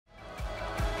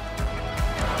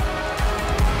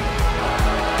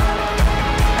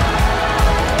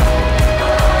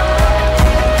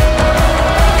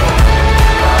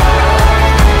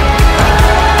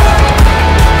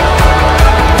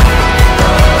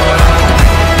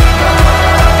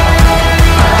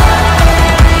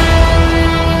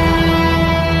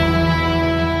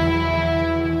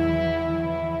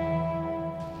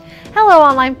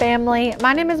online family.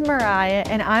 My name is Mariah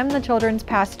and I'm the children's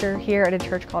pastor here at a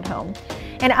church called Home.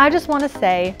 And I just want to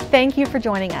say thank you for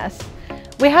joining us.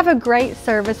 We have a great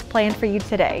service planned for you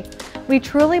today. We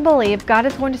truly believe God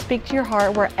is going to speak to your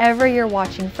heart wherever you're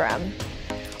watching from.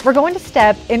 We're going to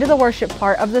step into the worship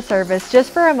part of the service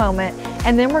just for a moment,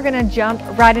 and then we're going to jump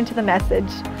right into the message.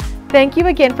 Thank you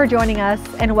again for joining us,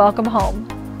 and welcome home.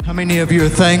 How many of you are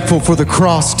thankful for the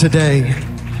cross today?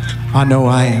 I know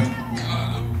I am.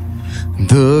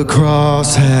 The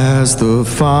cross has the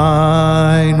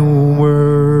final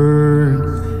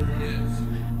word.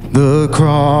 The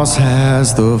cross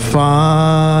has the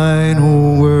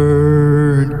final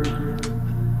word.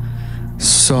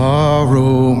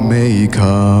 Sorrow may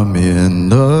come in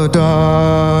the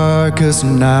darkest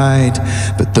night,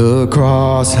 but the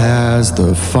cross has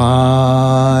the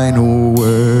final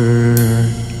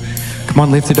word. Come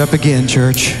on, lift it up again,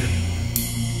 church.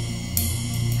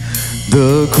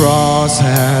 The cross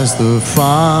has the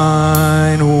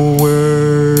final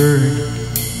word.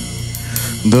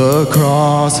 The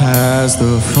cross has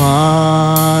the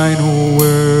final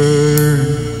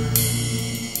word.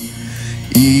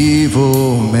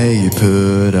 Evil may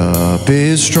put up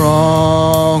its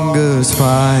strongest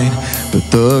fight,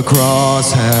 but the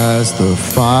cross has the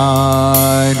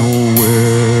final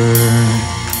word.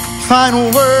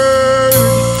 Final word.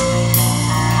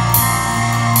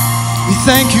 We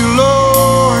thank you,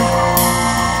 Lord.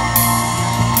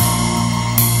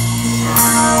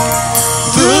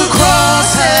 The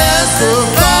cross has the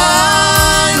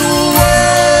final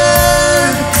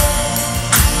word.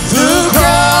 The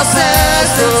cross has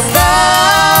the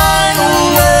final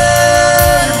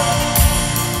word.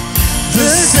 The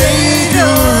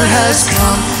Savior has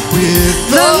come with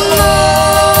the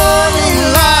morning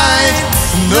light.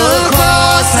 The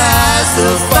cross has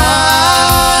the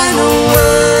final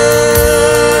word.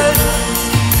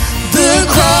 The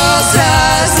cross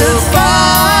has the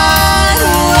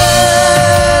final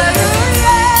word.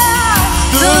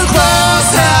 The cross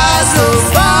has the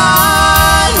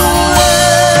final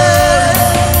word.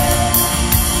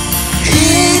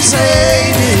 He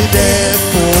traded death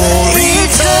for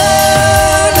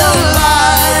eternal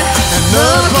life, and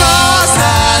the cross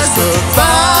has the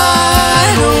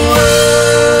final word.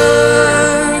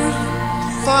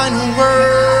 Final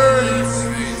word.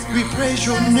 We praise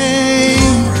your name.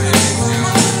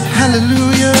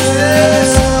 Hallelujah.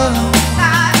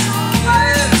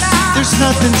 There's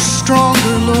nothing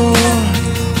stronger, Lord.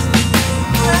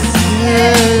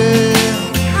 Yeah.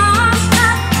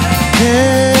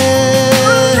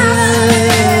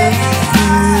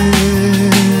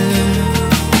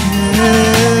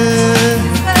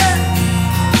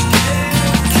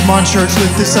 Come on, church,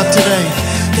 lift this up today.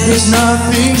 There's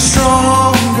nothing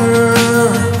stronger,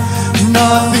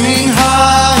 nothing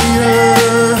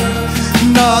higher,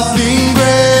 nothing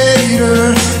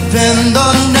greater than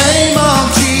the name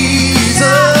of Jesus.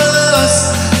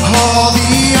 All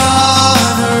the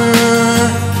honor,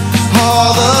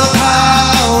 all the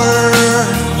power,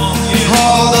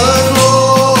 all the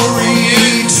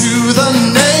glory to the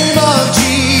name of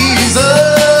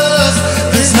Jesus.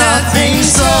 There's nothing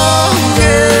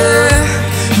stronger,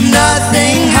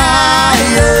 nothing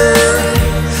higher,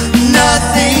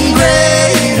 nothing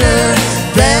greater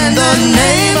than the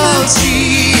name of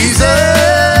Jesus.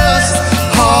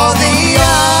 All the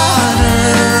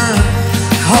honor,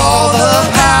 all the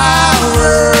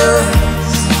power,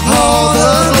 all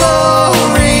the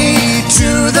glory to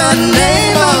the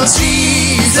name of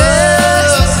Jesus.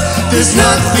 There's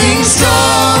nothing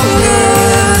stronger,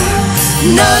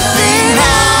 nothing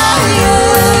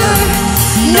higher,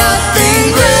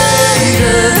 nothing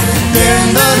greater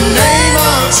than the name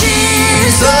of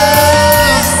Jesus.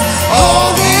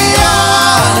 All the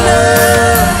honor,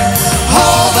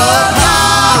 all the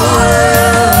power,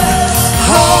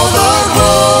 all the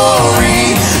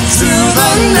glory to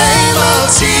the name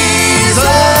of Jesus.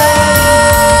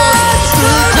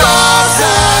 The cross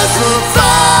has the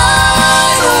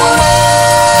final word.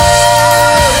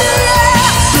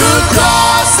 The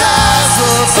cross has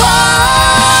the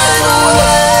final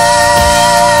word.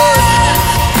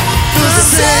 The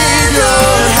Savior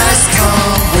has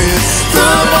come with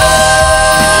the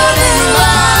morning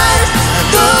light.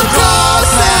 The cross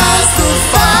has the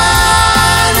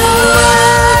final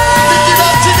word. Lift it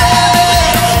up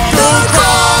today. The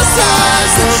cross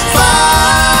has the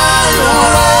final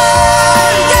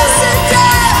word. Yes, it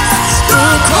does. The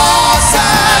cross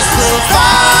has the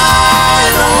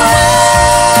final word.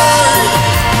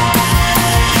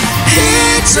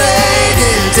 He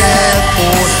traded death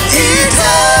for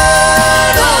eternal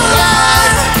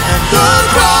life, and the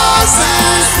cross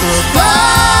has the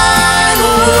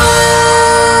final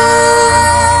word.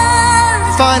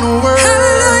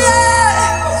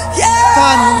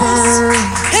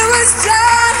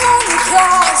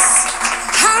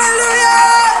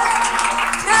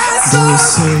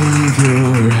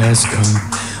 Savior has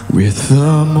come with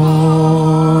the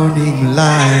morning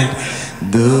light.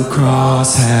 The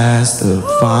cross has the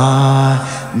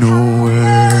final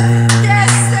word.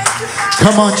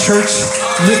 Come on, church,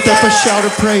 lift up a shout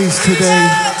of praise today.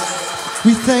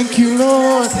 We thank you,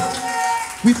 Lord.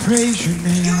 We praise your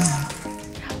name.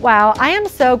 Wow, I am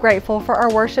so grateful for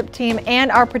our worship team and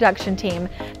our production team.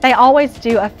 They always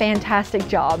do a fantastic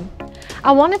job.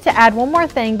 I wanted to add one more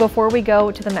thing before we go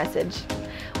to the message.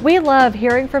 We love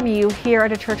hearing from you here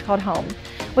at A Church Called Home.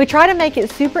 We try to make it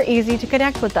super easy to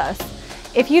connect with us.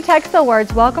 If you text the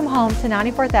words "Welcome Home" to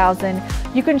 94,000,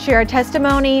 you can share a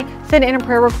testimony, send in a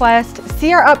prayer request,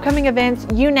 see our upcoming events,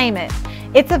 you name it.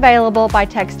 It's available by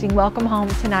texting "Welcome Home"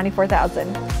 to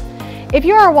 94,000. If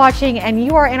you are watching and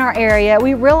you are in our area,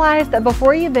 we realize that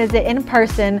before you visit in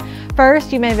person,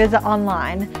 first you may visit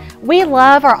online. We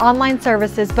love our online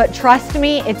services, but trust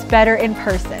me, it's better in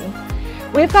person.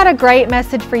 We've got a great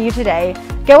message for you today.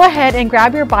 Go ahead and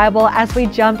grab your Bible as we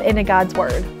jump into God's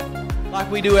Word.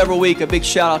 Like we do every week, a big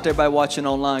shout out to everybody watching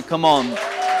online. Come on.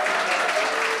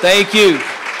 Thank you.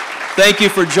 Thank you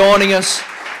for joining us.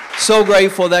 So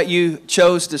grateful that you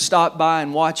chose to stop by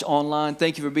and watch online.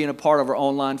 Thank you for being a part of our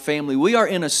online family. We are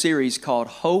in a series called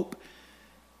Hope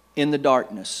in the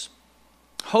Darkness.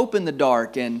 Hope in the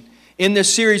Dark. And in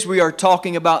this series, we are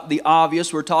talking about the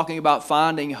obvious. We're talking about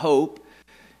finding hope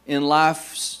in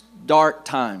life's dark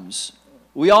times.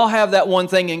 We all have that one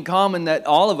thing in common, that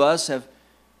all of us have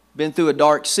been through a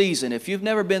dark season. If you've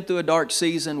never been through a dark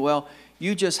season, well,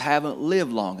 you just haven't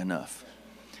lived long enough.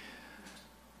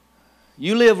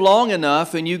 You live long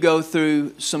enough and you go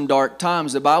through some dark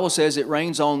times. The Bible says it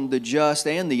rains on the just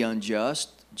and the unjust.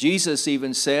 Jesus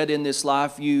even said, in this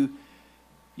life you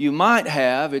might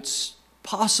have, it's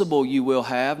possible you will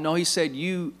have. No, He said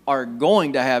you are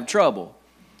going to have trouble.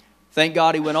 Thank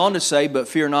God He went on to say, but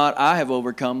fear not, I have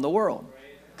overcome the world.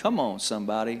 Come on,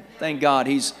 somebody. Thank God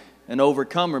He's an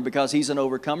overcomer. Because He's an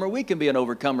overcomer, we can be an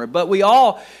overcomer. But we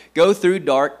all go through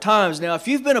dark times. Now, if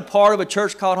you've been a part of A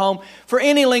Church Called Home for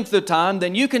any length of time,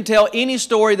 then you can tell any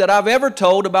story that I've ever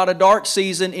told about a dark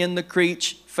season in the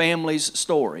Creech family's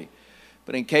story.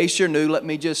 But in case you're new, let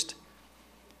me just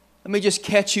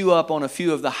catch you up on a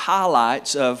few of the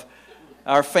highlights of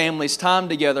our family's time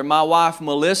together. My wife,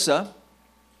 Melissa,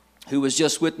 who was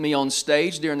just with me on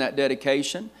stage during that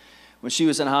dedication, when she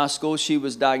was in high school, she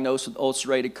was diagnosed with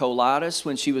ulcerative colitis.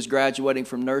 When she was graduating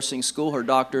from nursing school, her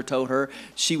doctor told her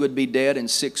she would be dead in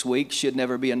 6 weeks. She'd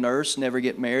never be a nurse, never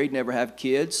get married, never have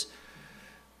kids.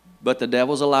 But the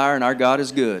devil's a liar and our God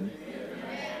is good.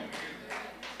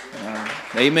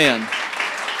 Amen.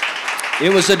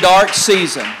 It was a dark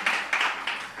season.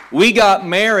 We got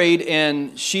married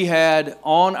and she had,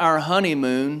 on our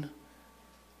honeymoon,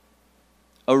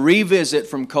 a revisit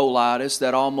from colitis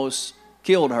that almost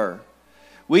killed her.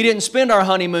 We didn't spend our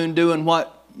honeymoon doing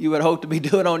what you would hope to be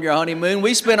doing on your honeymoon.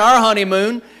 We spent our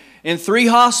honeymoon in 3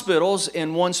 hospitals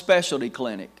and 1 specialty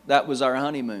clinic. That was our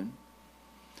honeymoon.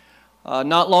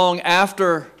 Not long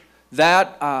after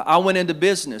that, I went into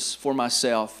business for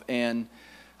myself. And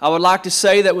I would like to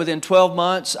say that within 12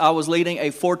 months, I was leading a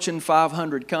Fortune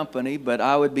 500 company. But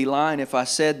I would be lying if I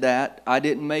said that. I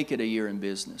didn't make it a year in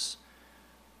business.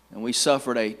 And we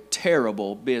suffered a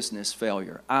terrible business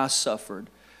failure. I suffered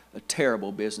a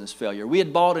terrible business failure. We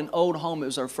had bought an old home. It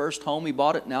was our first home. We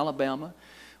bought it in Alabama.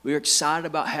 We were excited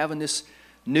about having this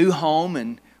new home,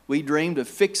 and we dreamed of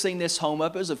fixing this home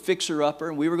up. It was a fixer-upper,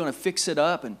 and we were going to fix it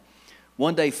up and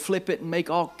one day flip it and make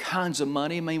all kinds of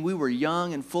money. I mean, we were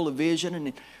young and full of vision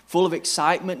and full of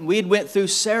excitement. And we had went through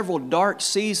several dark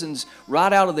seasons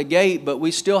right out of the gate, but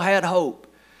we still had hope.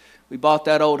 We bought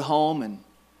that old home, and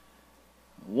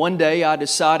one day I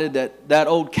decided that that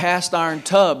old cast iron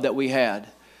tub that we had,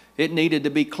 it needed to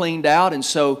be cleaned out. And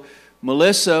so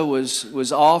Melissa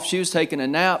was off. She was taking a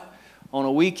nap on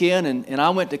a weekend, and I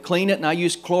went to clean it, and I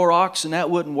used Clorox, and that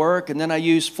wouldn't work. And then I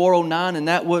used 409, and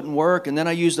that wouldn't work. And then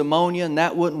I used ammonia, and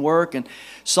that wouldn't work. And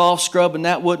soft scrub, and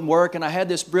that wouldn't work. And I had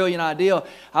this brilliant idea.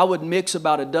 I would mix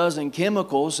about a dozen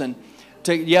chemicals. And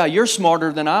yeah, you're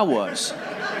smarter than I was.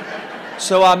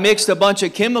 So I mixed a bunch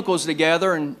of chemicals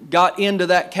together and got into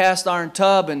that cast iron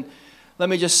tub. And let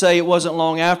me just say, it wasn't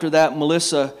long after that,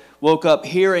 Melissa woke up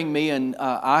hearing me, and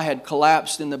I had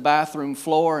collapsed in the bathroom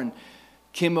floor and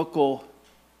chemical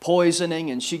poisoning,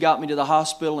 and she got me to the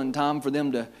hospital in time for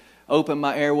them to open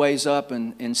my airways up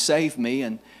and save me.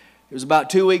 And it was about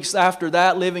 2 weeks after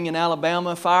that, living in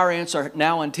Alabama. Fire ants are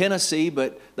now in Tennessee,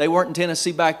 but they weren't in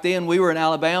Tennessee back then. We were in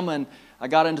Alabama, and I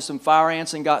got into some fire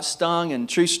ants and got stung. And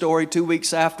true story, 2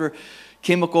 weeks after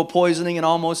chemical poisoning and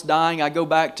almost dying, I go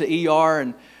back to ER,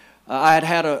 and I had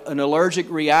had an allergic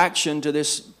reaction to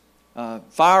this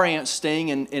fire ant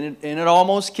sting, and it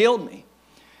almost killed me.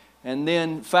 And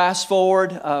then fast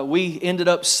forward, we ended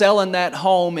up selling that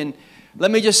home. And let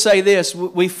me just say this,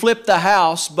 we flipped the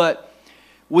house, but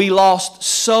we lost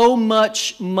so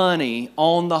much money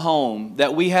on the home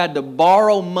that we had to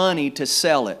borrow money to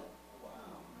sell it.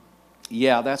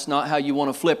 Yeah, that's not how you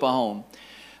want to flip a home.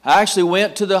 I actually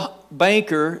went to the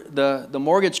banker, the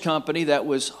mortgage company that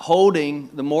was holding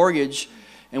the mortgage,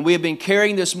 and we had been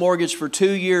carrying this mortgage for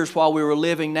 2 years while we were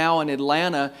living now in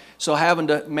Atlanta, so having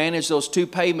to manage those 2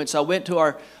 payments. I went to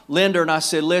our lender and I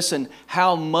said, listen,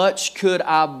 how much could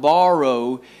I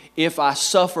borrow if I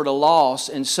suffered a loss?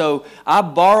 And so I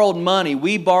borrowed money.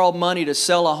 We borrowed money to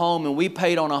sell a home, and we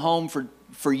paid on a home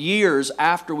for years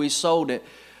after we sold it,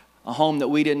 a home that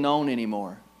we didn't own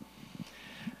anymore.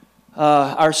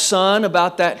 Our son,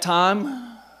 about that time,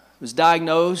 was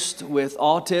diagnosed with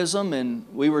autism, and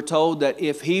we were told that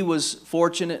if he was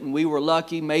fortunate and we were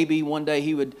lucky, maybe one day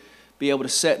he would be able to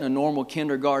sit in a normal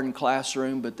kindergarten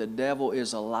classroom. But the devil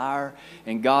is a liar,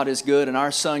 and God is good. And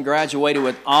our son graduated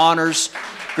with honors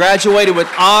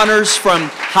from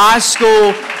high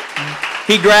school.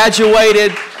 He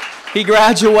graduated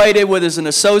with an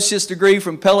associate's degree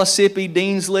from Pellissippi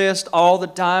Dean's List all the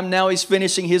time. Now he's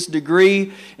finishing his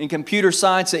degree in computer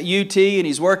science at UT, and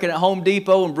he's working at Home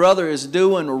Depot, and brother is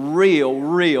doing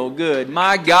real good.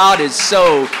 My God is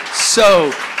so.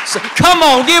 Come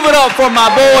on, give it up for my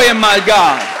boy and my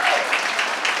God.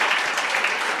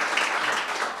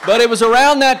 But it was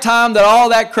around that time that all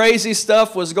that crazy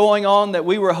stuff was going on, that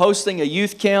we were hosting a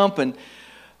youth camp, and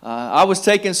I was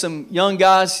taking some young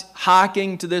guys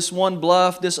hiking to this one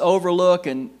bluff, this overlook,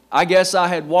 and I guess I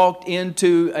had walked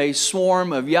into a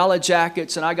swarm of yellow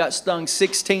jackets, and I got stung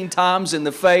 16 times in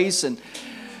the face, and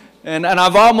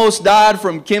I've almost died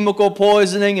from chemical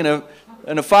poisoning and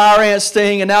a fire ant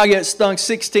sting, and now I get stung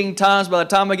 16 times. By the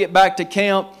time I get back to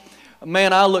camp,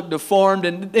 man, I look deformed.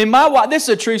 And my wife, this is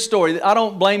a true story. I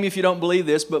don't blame you if you don't believe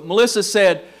this, but Melissa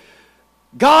said,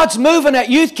 God's moving at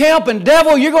youth camp, and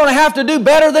devil, you're going to have to do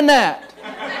better than that.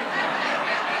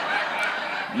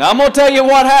 Now, I'm going to tell you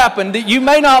what happened. You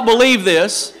may not believe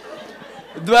this,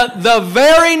 but the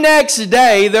very next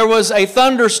day, there was a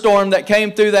thunderstorm that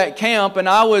came through that camp, and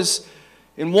I was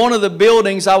in one of the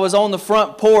buildings. I was on the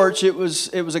front porch. It was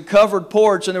a covered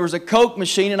porch, and there was a Coke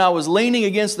machine, and I was leaning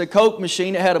against the Coke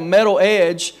machine. It had a metal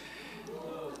edge,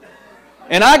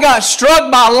 and I got struck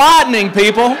by lightning,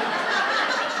 people.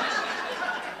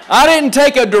 I didn't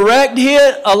take a direct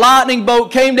hit. A lightning bolt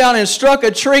came down and struck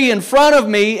a tree in front of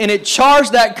me, and it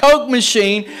charged that Coke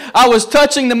machine. I was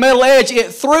touching the metal edge.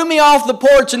 It threw me off the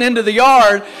porch and into the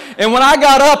yard. And when I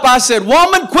got up, I said,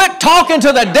 "Woman, quit talking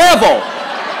to the devil.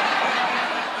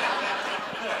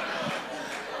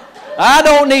 I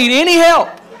don't need any help."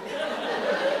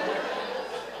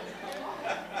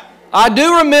 I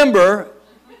do remember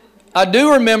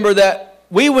that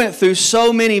we went through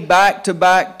so many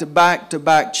back-to-back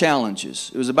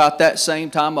challenges. It was about that same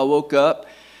time I woke up.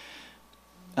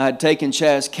 I had taken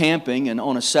Chaz camping, and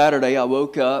on a Saturday I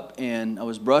woke up and I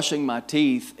was brushing my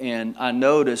teeth, and I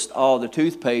noticed all the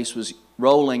toothpaste was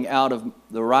rolling out of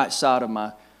the right side of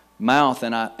my mouth,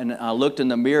 and I looked in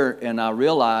the mirror and I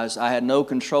realized I had no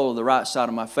control of the right side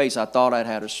of my face. I thought I'd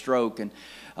had a stroke, and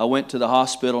I went to the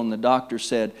hospital, and the doctor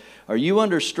said, "Are you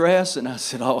under stress?" And I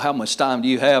said, "Oh, how much time do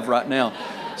you have right now?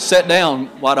 Sit down,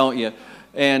 why don't you?"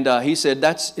 And he said,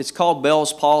 "It's called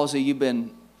Bell's palsy.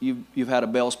 You've had a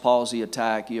Bell's palsy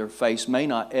attack. Your face may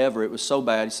not ever," it was so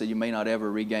bad, he said, "you may not ever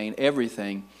regain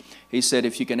everything." He said,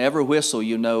 "If you can ever whistle,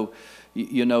 you know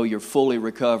you're fully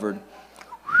recovered."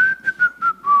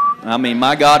 I mean,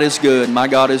 my God is good. My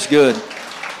God is good.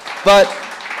 But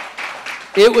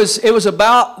it was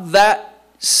about that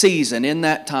season, in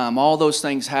that time, all those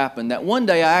things happened, that one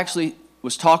day I actually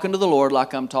was talking to the Lord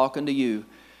like I'm talking to you.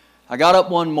 I got up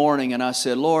one morning and I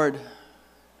said, "Lord,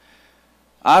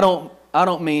 I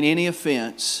don't mean any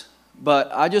offense,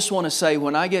 but I just want to say,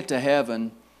 when I get to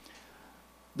heaven,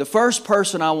 the first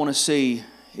person I want to see,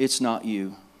 it's not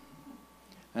you.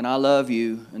 And I love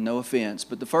you, and no offense,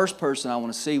 but the first person I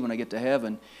want to see when I get to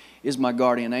heaven is my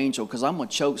guardian angel, because I'm going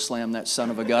to choke slam that son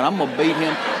of a gun. I'm going to beat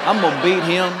him. I'm going to beat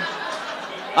him.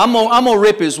 I'm gonna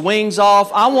rip his wings off.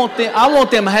 I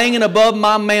want them hanging above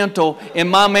my mantle in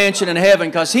my mansion in heaven,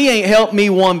 because he ain't helped me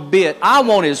one bit. I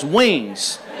want his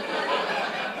wings."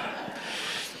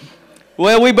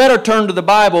 Well, we better turn to the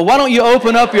Bible. Why don't you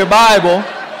open up your Bible?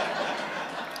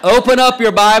 Open up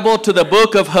your Bible to the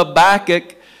book of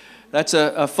Habakkuk. That's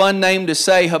a fun name to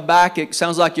say, Habakkuk.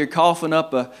 Sounds like you're coughing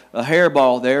up a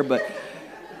hairball there, but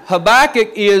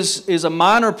Habakkuk is a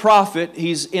minor prophet.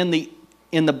 He's in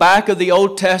the back of the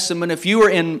Old Testament. If you were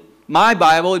in my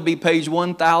Bible, it'd be page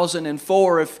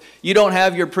 1004. If you don't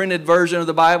have your printed version of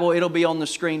the Bible, it'll be on the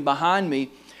screen behind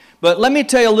me. But let me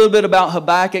tell you a little bit about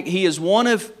Habakkuk. He is one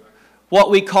of what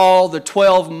we call the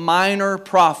 12 minor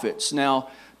prophets. Now,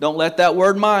 don't let that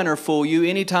word minor fool you.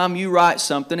 Anytime you write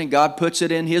something and God puts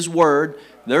it in His Word,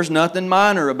 there's nothing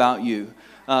minor about you.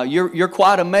 You're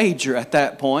quite a major at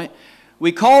that point.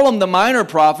 We call them the minor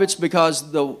prophets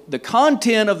because the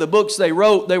content of the books they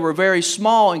wrote, they were very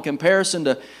small in comparison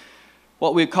to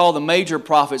what we call the major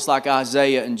prophets like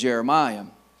Isaiah and Jeremiah.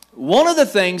 One of the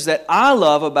things that I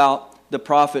love about the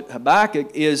prophet Habakkuk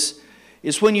is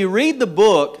when you read the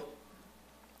book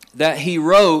that he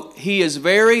wrote, he is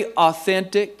very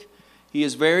authentic, he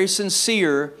is very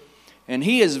sincere, and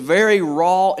he is very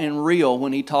raw and real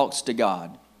when he talks to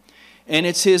God. And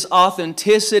it's his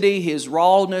authenticity, his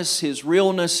rawness, his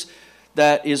realness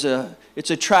that it's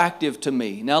attractive to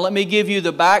me. Now let me give you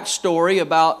the backstory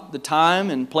about the time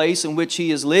and place in which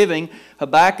he is living.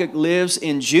 Habakkuk lives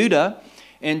in Judah.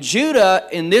 And Judah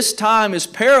in this time is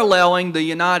paralleling the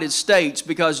United States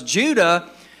because Judah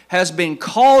has been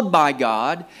called by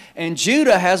God and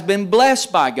Judah has been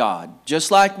blessed by God,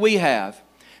 just like we have.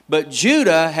 But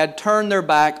Judah had turned their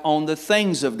back on the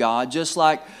things of God, just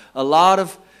like a lot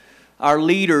of our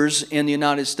leaders in the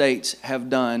United States have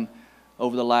done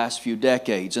over the last few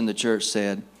decades. And the church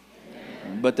said,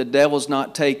 amen. But the devil's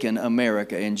not taken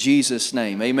America in Jesus'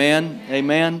 name. Amen?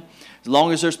 Amen. As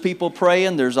long as there's people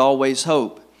praying, there's always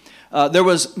hope. There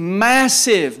was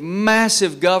massive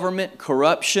government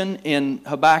corruption in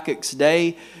Habakkuk's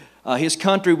day. His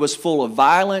country was full of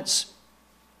violence.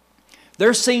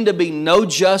 There seemed to be no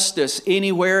justice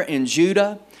anywhere in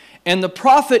Judah. And the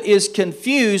prophet is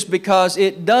confused because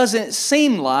it doesn't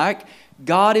seem like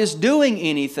God is doing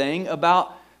anything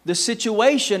about the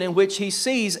situation in which he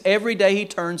sees every day he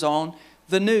turns on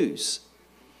the news.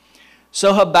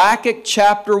 So Habakkuk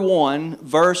chapter 1,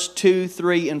 verse 2,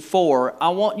 3, and 4, I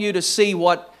want you to see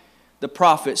what the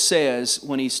prophet says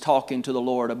when he's talking to the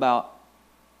Lord about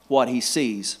what he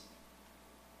sees.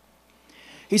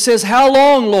 He says, "How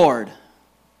long, Lord,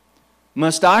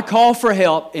 must I call for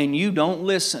help and you don't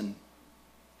listen?"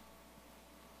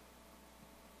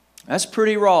 That's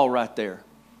pretty raw right there.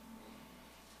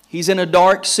 He's in a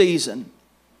dark season.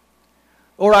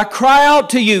 Or I cry out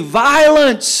to you,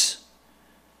 violence,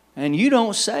 and you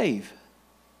don't save.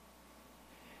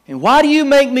 And why do you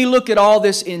make me look at all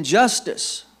this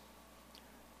injustice?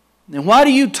 And why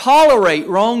do you tolerate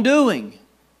wrongdoing?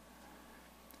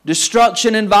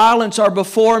 Destruction and violence are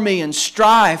before me, and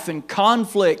strife and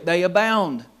conflict, they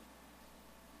abound.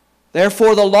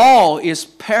 Therefore the law is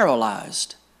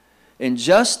paralyzed, and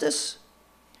justice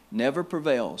never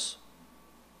prevails.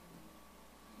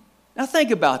 Now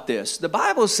think about this. The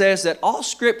Bible says that all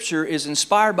Scripture is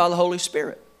inspired by the Holy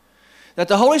Spirit. That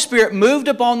the Holy Spirit moved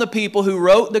upon the people who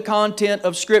wrote the content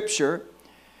of Scripture,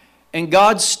 and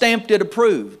God stamped it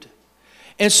approved.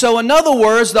 And so in other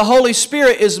words, the Holy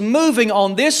Spirit is moving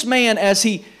on this man as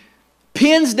he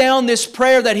pins down this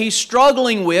prayer that he's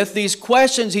struggling with, these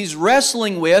questions he's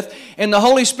wrestling with, and the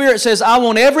Holy Spirit says, I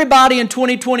want everybody in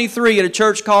 2023 at a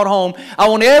church called home, I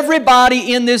want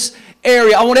everybody in this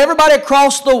area, I want everybody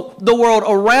across the world,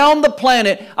 around the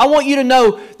planet, I want you to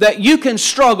know that you can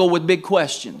struggle with big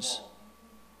questions.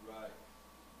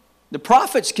 The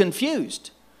prophet's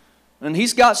confused. And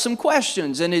he's got some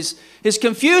questions. And his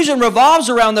confusion revolves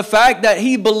around the fact that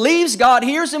he believes God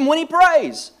hears him when he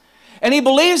prays. And he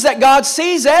believes that God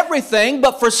sees everything,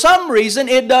 but for some reason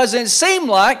it doesn't seem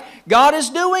like God is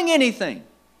doing anything.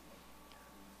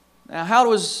 Now how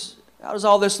does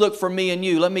all this look for me and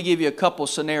you? Let me give you a couple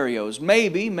scenarios.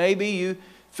 Maybe you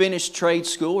finish trade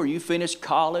school, or you finish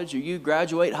college, or you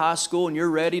graduate high school and you're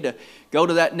ready to go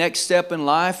to that next step in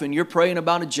life, and you're praying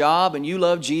about a job and you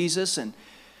love Jesus, and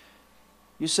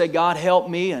you say, God help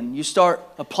me, and you start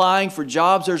applying for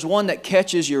jobs. There's one that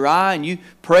catches your eye and you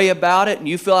pray about it and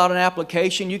you fill out an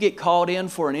application. You get called in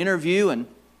for an interview, and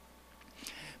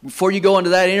before you go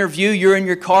into that interview, you're in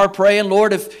your car praying,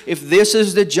 Lord, if this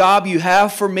is the job you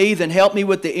have for me, then help me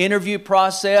with the interview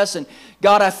process. And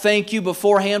God, I thank you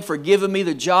beforehand for giving me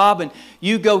the job. And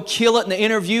you go kill it in the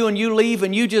interview and you leave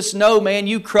and you just know, man,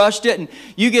 you crushed it. And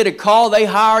you get a call, they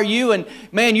hire you, and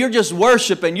man, you're just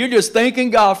worshiping. You're just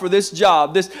thanking God for this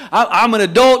job. I'm an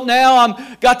adult now.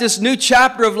 I'm got this new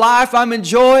chapter of life I'm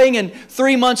enjoying. And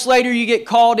 3 months later, you get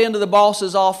called into the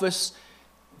boss's office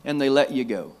and they let you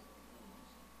go.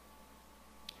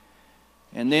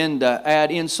 And then to add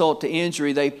insult to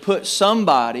injury, they put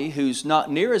somebody who's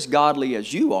not near as godly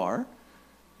as you are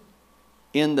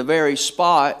in the very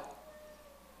spot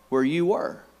where you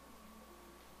were.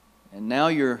 And now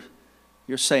you're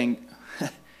saying,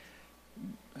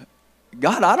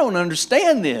 God, I don't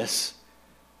understand this.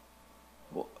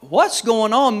 What's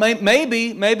going on?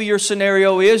 Maybe your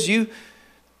scenario is you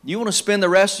want to spend the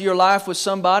rest of your life with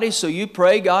somebody, so you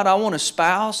pray, God, I want a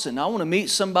spouse, and I want to meet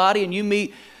somebody, and you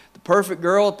meet the perfect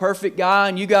girl, the perfect guy,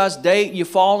 and you guys date, you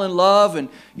fall in love, and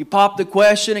you pop the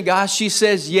question, and God, she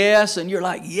says yes, and you're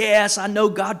like, yes, I know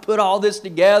God put all this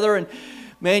together, and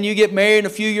man, you get married, and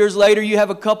a few years later, you have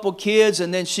a couple kids,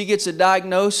 and then she gets a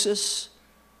diagnosis,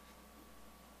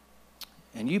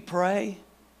 and you pray,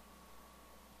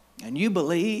 and you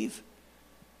believe,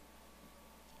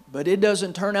 but it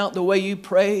doesn't turn out the way you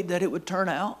prayed that it would turn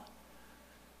out.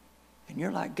 And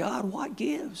you're like, God, what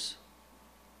gives?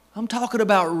 I'm talking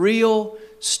about real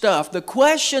stuff. The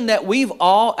question that we've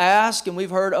all asked and we've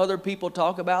heard other people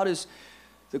talk about is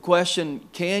the question,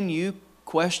 can you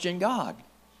question God?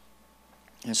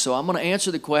 And so I'm going to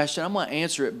answer the question. I'm going to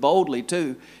answer it boldly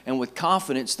too, and with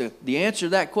confidence. The answer to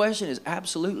that question is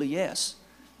absolutely yes.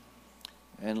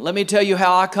 And let me tell you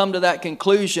how I come to that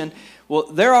conclusion. Well,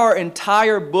 there are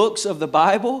entire books of the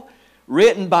Bible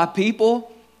written by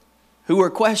people who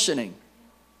were questioning,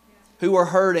 who were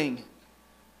hurting,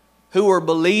 who were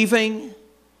believing,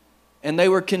 and they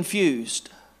were confused.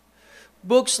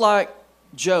 Books like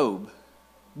Job,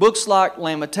 books like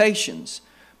Lamentations,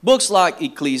 books like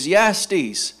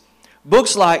Ecclesiastes,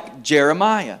 books like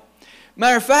Jeremiah.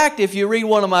 Matter of fact, if you read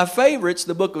one of my favorites,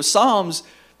 the book of Psalms,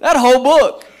 that whole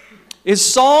book is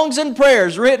songs and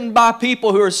prayers written by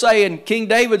people who are saying, King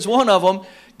David's one of them,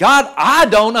 God, I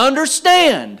don't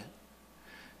understand.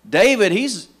 David,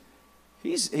 he's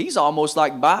almost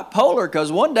like bipolar,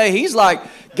 because one day he's like,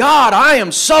 God, I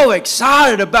am so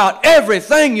excited about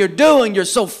everything you're doing. You're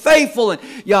so faithful and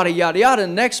yada, yada, yada.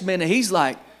 And the next minute he's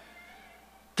like,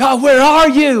 God, where are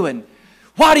you? And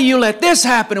why do you let this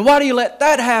happen? And why do you let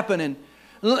that happen? And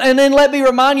then let me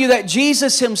remind you that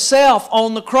Jesus Himself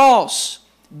on the cross,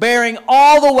 bearing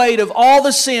all the weight of all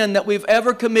the sin that we've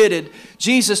ever committed,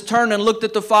 Jesus turned and looked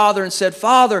at the Father and said,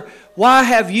 Father, why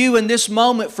have you in this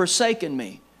moment forsaken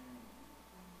me?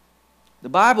 The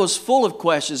Bible is full of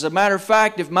questions. As a matter of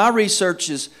fact, if my research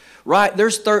is right,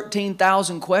 there's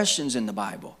 13,000 questions in the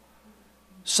Bible.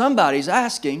 Somebody's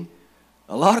asking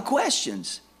a lot of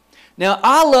questions. Now,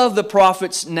 I love the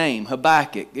prophet's name,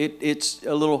 Habakkuk. It's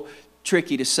a little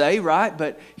tricky to say, right?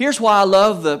 But here's why I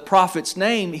love the prophet's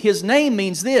name. His name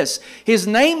means this. His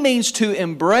name means to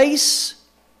embrace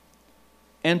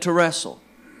and to wrestle.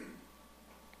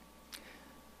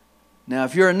 Now,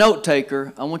 if you're a note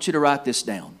taker, I want you to write this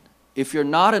down. If you're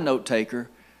not a note taker,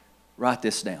 write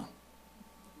this down.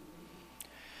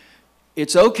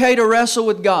 It's okay to wrestle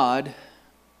with God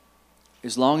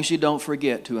as long as you don't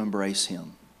forget to embrace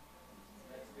Him.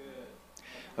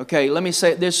 Okay, let me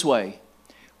say it this way.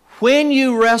 When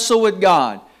you wrestle with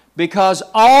God, because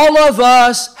all of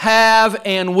us have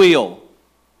and will.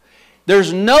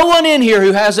 There's no one in here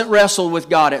who hasn't wrestled with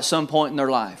God at some point in their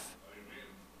life.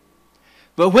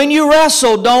 But when you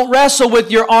wrestle, don't wrestle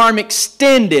with your arm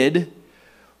extended.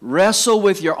 Wrestle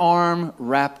with your arm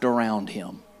wrapped around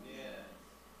Him.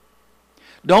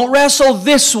 Don't wrestle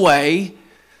this way.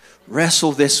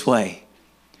 Wrestle this way.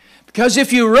 Because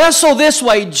if you wrestle this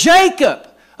way, Jacob,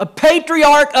 a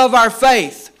patriarch of our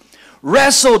faith,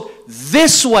 wrestled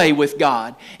this way with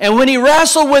God. And when he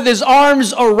wrestled with his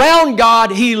arms around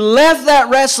God, he left that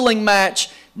wrestling match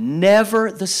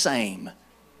never the same.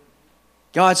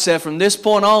 God said, from this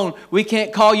point on, we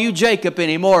can't call you Jacob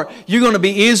anymore. You're going to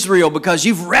be Israel, because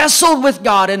you've wrestled with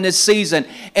God in this season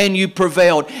and you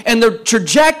prevailed. And the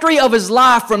trajectory of his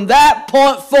life from that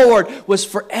point forward was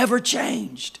forever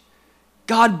changed.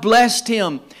 God blessed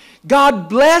him. God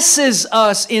blesses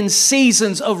us in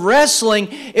seasons of wrestling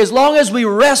as long as we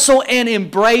wrestle and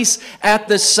embrace at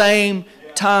the same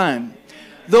time.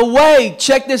 The way,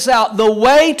 check this out, the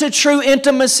way to true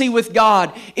intimacy with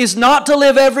God is not to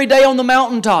live every day on the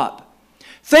mountaintop.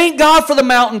 Thank God for the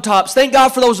mountaintops. Thank God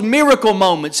for those miracle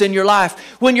moments in your life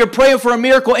when you're praying for a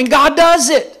miracle and God does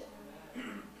it.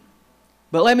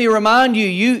 But let me remind you,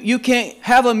 you can't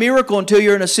have a miracle until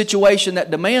you're in a situation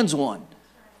that demands one.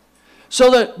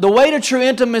 So the way to true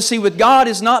intimacy with God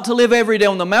is not to live every day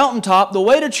on the mountaintop. The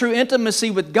way to true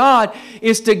intimacy with God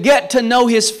is to get to know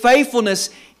His faithfulness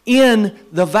in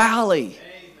the valley.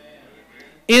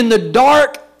 In the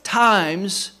dark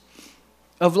times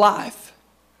of life.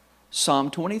 Psalm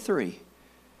 23.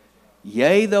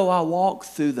 Yea, though I walk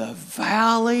through the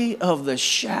valley of the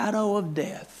shadow of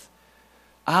death,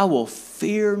 I will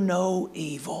fear no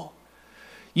evil.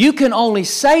 You can only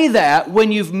say that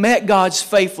when you've met God's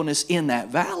faithfulness in that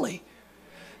valley.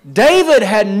 David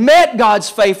had met God's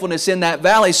faithfulness in that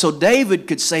valley, so David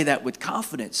could say that with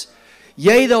confidence.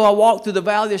 Yea, though I walk through the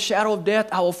valley of the shadow of death,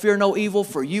 I will fear no evil,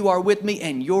 for you are with me,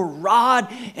 and your rod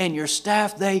and your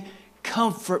staff, they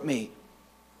comfort me.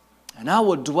 And I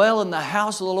will dwell in the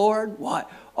house of the Lord,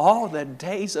 what? All the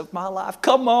days of my life.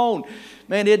 Come on.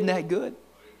 Man, isn't that good?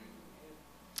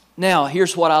 Now,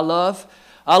 here's what I love.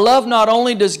 I love not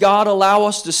only does God allow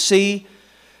us to see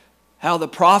how the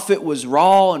prophet was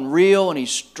raw and real and he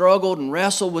struggled and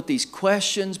wrestled with these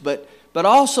questions, but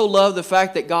also love the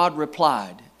fact that God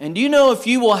replied. And do you know if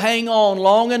you will hang on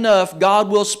long enough, God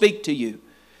will speak to you.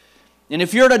 And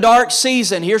if you're in a dark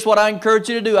season, here's what I encourage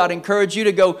you to do. I'd encourage you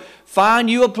to go find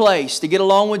you a place to get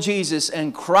along with Jesus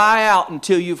and cry out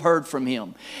until you've heard from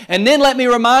Him. And then let me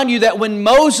remind you that when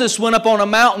Moses went up on a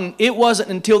mountain, it wasn't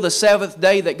until the seventh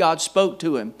day that God spoke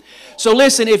to him. So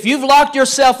listen, if you've locked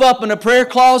yourself up in a prayer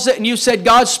closet and you said,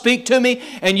 God, speak to me,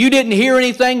 and you didn't hear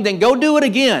anything, then go do it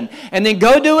again. And then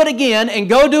go do it again, and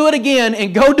go do it again,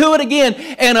 and go do it again.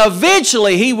 And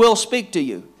eventually He will speak to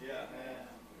you.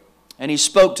 And He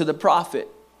spoke to the prophet.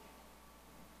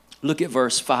 Look at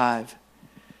verse 5.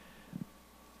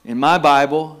 In my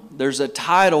Bible, there's a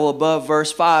title above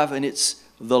verse 5, and it's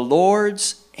The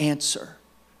Lord's Answer.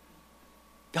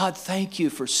 God, thank you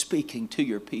for speaking to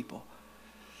your people.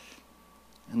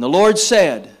 And the Lord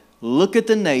said, look at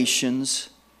the nations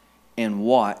and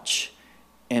watch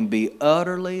and be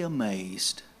utterly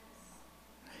amazed.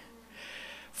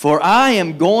 For I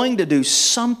am going to do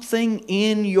something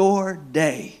in your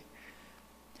day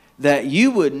that you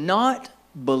would not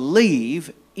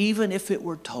believe even if it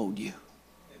were told you.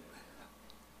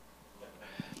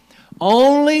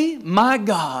 Only my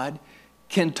God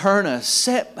can turn a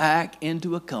setback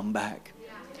into a comeback.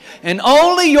 And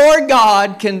only your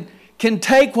God can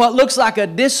take what looks like a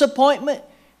disappointment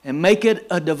and make it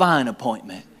a divine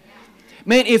appointment.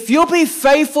 Man, if you'll be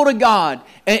faithful to God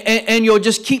and you'll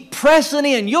just keep pressing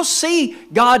in, you'll see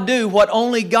God do what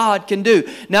only God can do.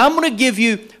 Now, I'm going to give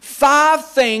you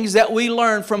 5 things that we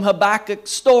learn from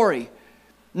Habakkuk's story.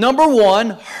 Number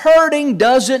 1, hurting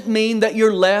doesn't mean that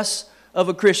you're less of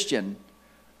a Christian.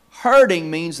 Hurting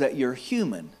means that you're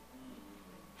human.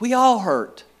 We all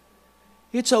hurt.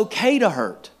 It's okay to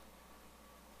hurt.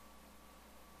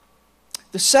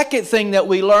 The second thing that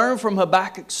we learn from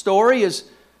Habakkuk's story is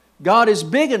God is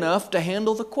big enough to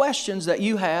handle the questions that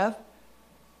you have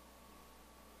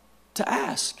to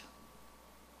ask.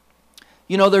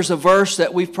 You know, there's a verse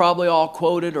that we've probably all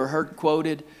quoted or heard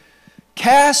quoted.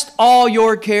 Cast all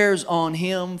your cares on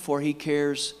Him, for He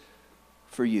cares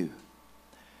for you.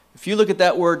 If you look at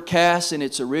that word cast in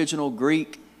its original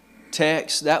Greek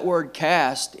text, that word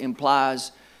cast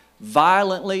implies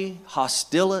violently,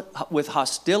 with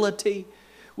hostility,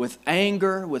 with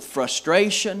anger, with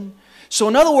frustration. So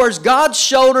in other words, God's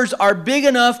shoulders are big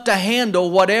enough to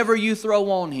handle whatever you throw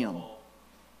on Him.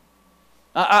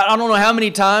 I don't know how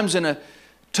many times in a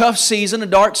tough season, a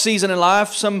dark season in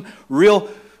life, some real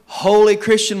holy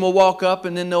Christian will walk up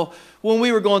and then when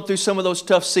we were going through some of those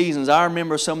tough seasons, I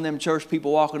remember some of them church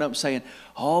people walking up and saying,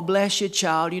 oh, bless you,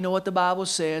 child, you know what the Bible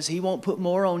says. He won't put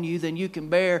more on you than you can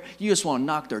bear. You just want to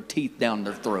knock their teeth down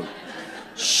their throat.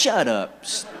 Shut up.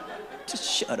 Just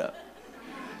shut up.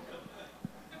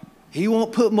 He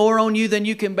won't put more on you than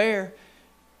you can bear.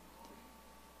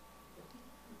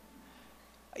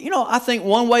 You know, I think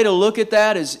one way to look at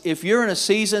that is if you're in a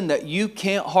season that you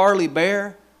can't hardly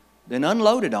bear, then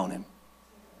unload it on Him.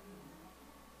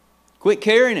 Quit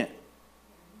carrying it.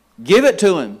 Give it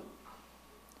to Him.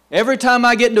 Every time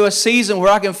I get into a season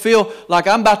where I can feel like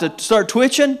I'm about to start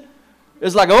twitching,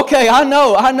 it's like, okay, I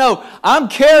know. I'm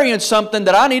carrying something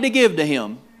that I need to give to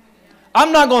Him.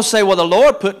 I'm not going to say, well, the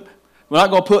Lord we're not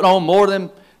going to put on more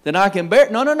than I can bear.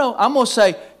 No. I'm going to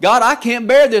say, God, I can't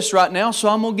bear this right now, so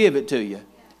I'm going to give it to you.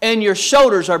 And your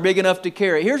shoulders are big enough to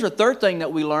carry it. Here's a third thing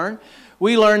that we learn.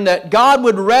 We learn that God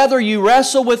would rather you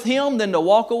wrestle with Him than to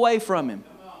walk away from Him.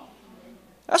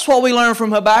 That's what we learn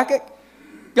from Habakkuk.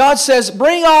 God says,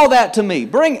 bring all that to me.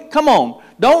 Come on.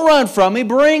 Don't run from me.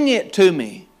 Bring it to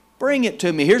me. Bring it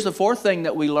to me. Here's the fourth thing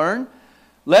that we learn.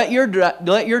 Let your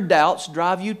doubts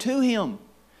drive you to Him.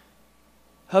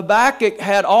 Habakkuk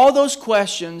had all those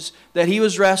questions that he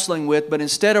was wrestling with, but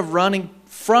instead of running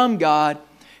from God,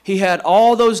 he had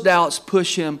all those doubts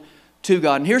push him to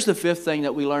God. And here's the fifth thing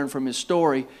that we learn from his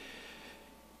story.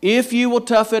 If you will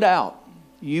tough it out,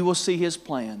 you will see His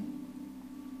plan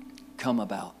come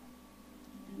about.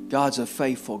 God's a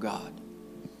faithful God.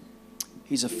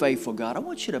 He's a faithful God. I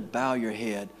want you to bow your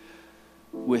head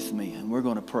with me, and we're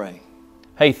going to pray.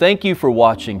 Hey, thank you for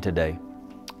watching today.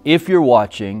 If you're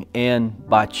watching and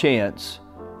by chance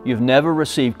you've never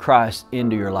received Christ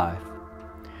into your life,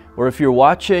 or if you're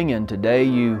watching and today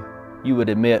you would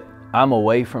admit, I'm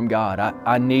away from God,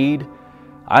 I need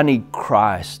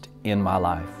Christ in my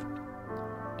life.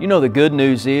 You know, the good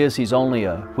news is He's only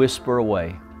a whisper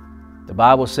away. The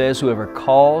Bible says whoever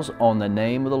calls on the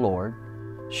name of the Lord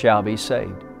shall be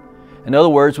saved. In other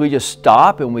words, we just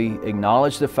stop and we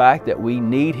acknowledge the fact that we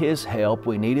need His help,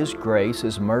 we need His grace,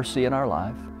 His mercy in our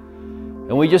life.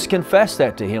 And we just confess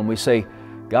that to Him. We say,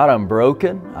 God, I'm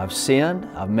broken, I've sinned,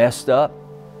 I've messed up,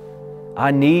 I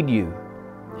need You.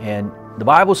 And the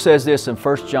Bible says this in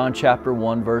 1 John chapter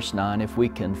 1, verse 9, if we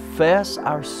confess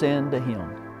our sin to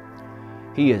Him,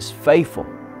 He is faithful.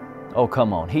 Oh,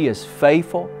 come on. He is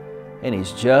faithful and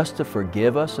He's just to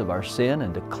forgive us of our sin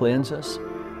and to cleanse us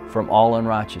from all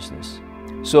unrighteousness.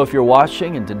 So if you're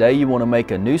watching and today you want to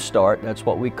make a new start, that's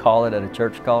what we call it at a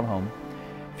church called home.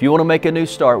 If you want to make a new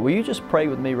start, will you just pray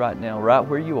with me right now, right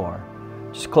where you are?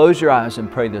 Just close your eyes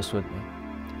and pray this with me.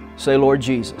 Say, Lord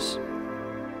Jesus,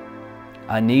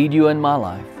 I need You in my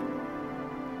life.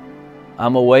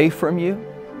 I'm away from You.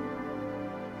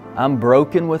 I'm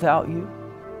broken without You.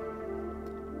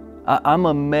 I'm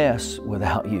a mess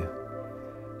without You.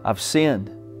 I've sinned.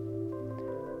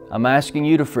 I'm asking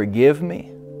You to forgive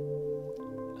me.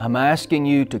 I'm asking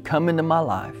You to come into my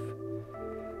life.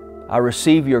 I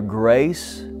receive Your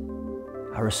grace.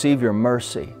 I receive Your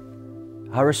mercy.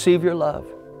 I receive Your love.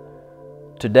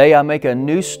 Today I make a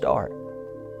new start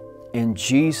in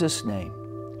Jesus' name.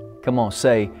 Come on,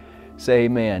 say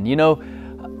amen. You know,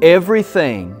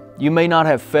 everything, you may not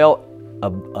have felt a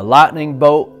lightning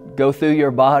bolt go through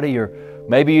your body, or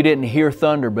maybe you didn't hear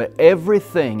thunder, but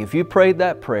everything, if you prayed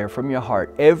that prayer from your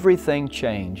heart, everything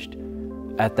changed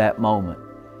at that moment.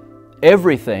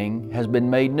 Everything has been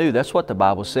made new. That's what the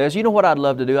Bible says. You know what I'd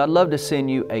love to do? I'd love to send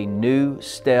you a new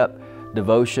step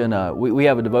devotion. We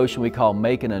have a devotion we call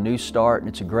Making a New Start, and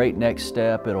it's a great next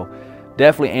step. It'll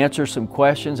definitely answer some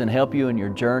questions and help you in your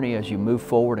journey as you move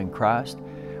forward in Christ.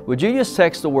 Would you just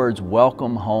text the words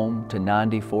 "Welcome Home" to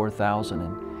 94,000?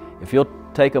 And if you'll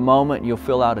take a moment and you'll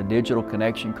fill out a digital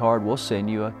connection card, we'll send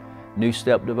you a new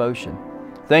step devotion.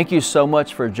 Thank you so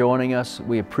much for joining us.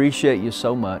 We appreciate you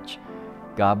so much.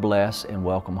 God bless and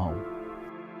welcome home.